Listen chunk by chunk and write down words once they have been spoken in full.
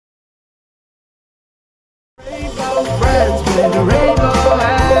rainbow friends with the rainbow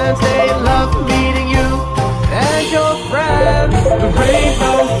hands. They love meeting you and your friends. The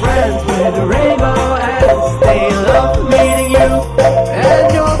rainbow friends with the rainbow hands. They love meeting you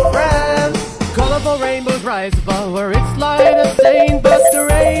and your friends. Colorful rainbows rise above where it's light as stain, but the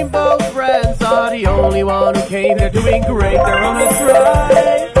rainbow friends are the only one who came. They're doing great, they're on a ride.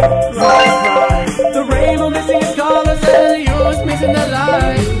 The rainbow missing its colors and yours missing the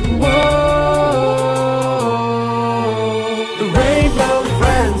light. Whoa. The rainbow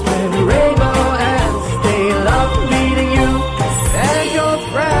friends with the rainbow hands. They love meeting you and your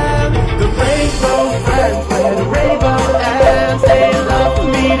friends. The rainbow friends with the rainbow hands. They love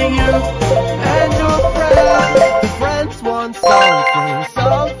meeting you and your friends. The friends want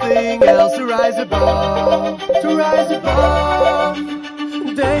something else to rise above, to rise above.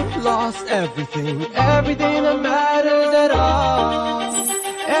 They lost everything that matters at all,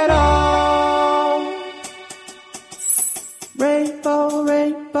 at all. Rainbow,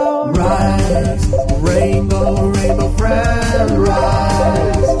 rainbow, rise. Rainbow, rainbow friend,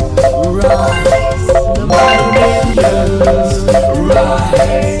 rise. Rise, my minions.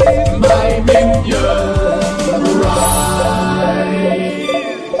 Rise, my minions.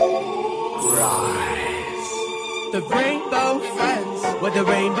 Rise. The rainbow friends with the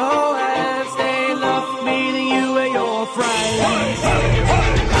rainbow hands. They love meeting you and your friends.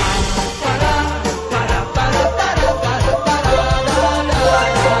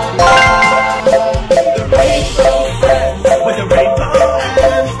 The rainbow friends with the rainbow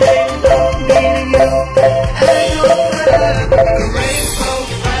hands. They love meeting you and your friends. The rainbow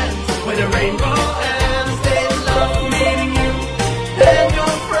friends with the rainbow hands. They love meeting you and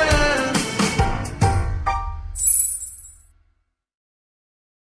your friends.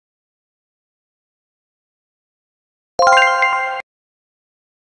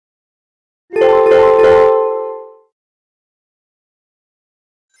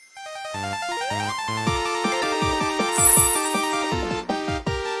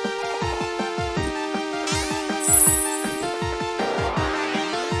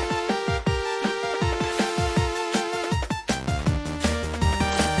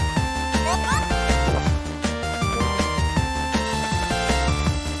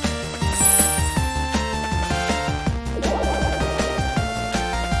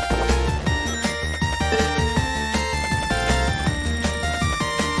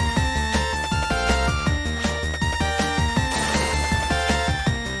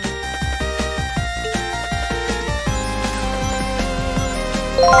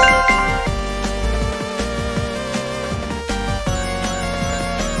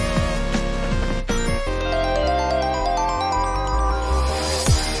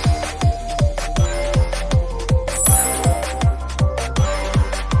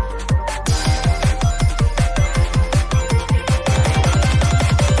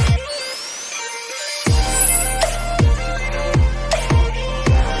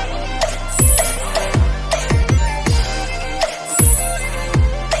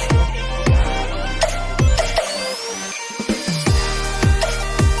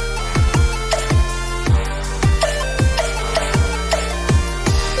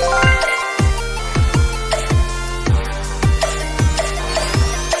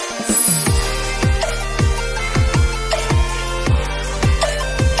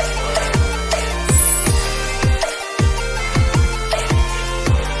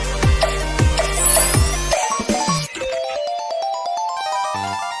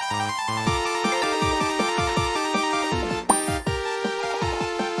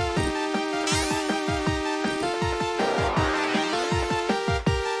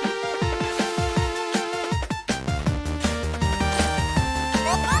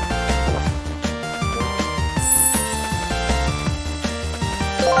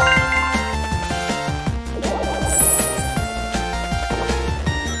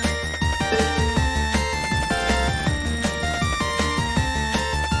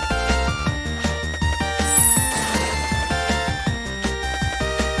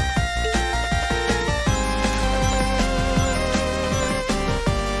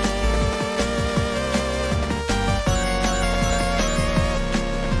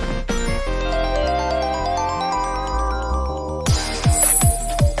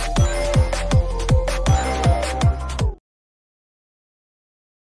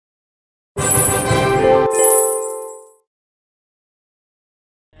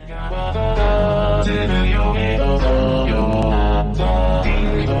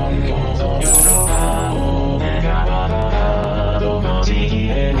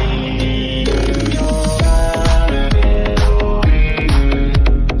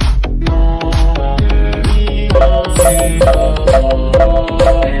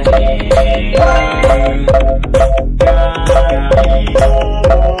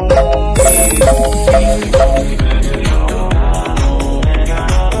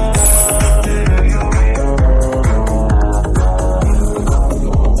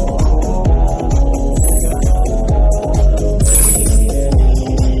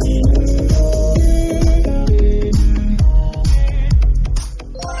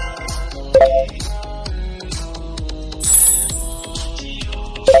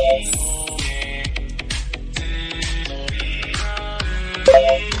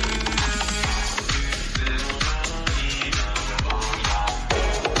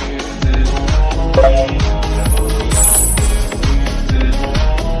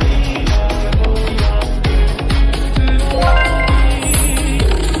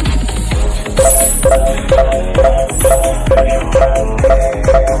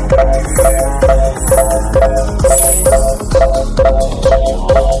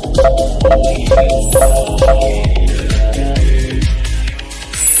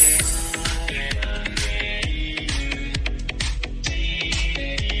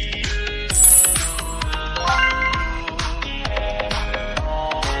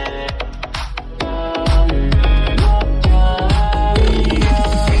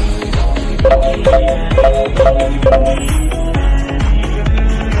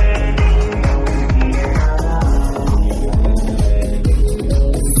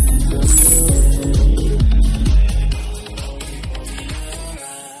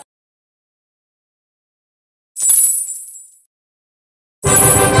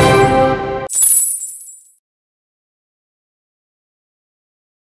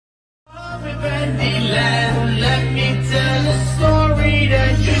 Bendy.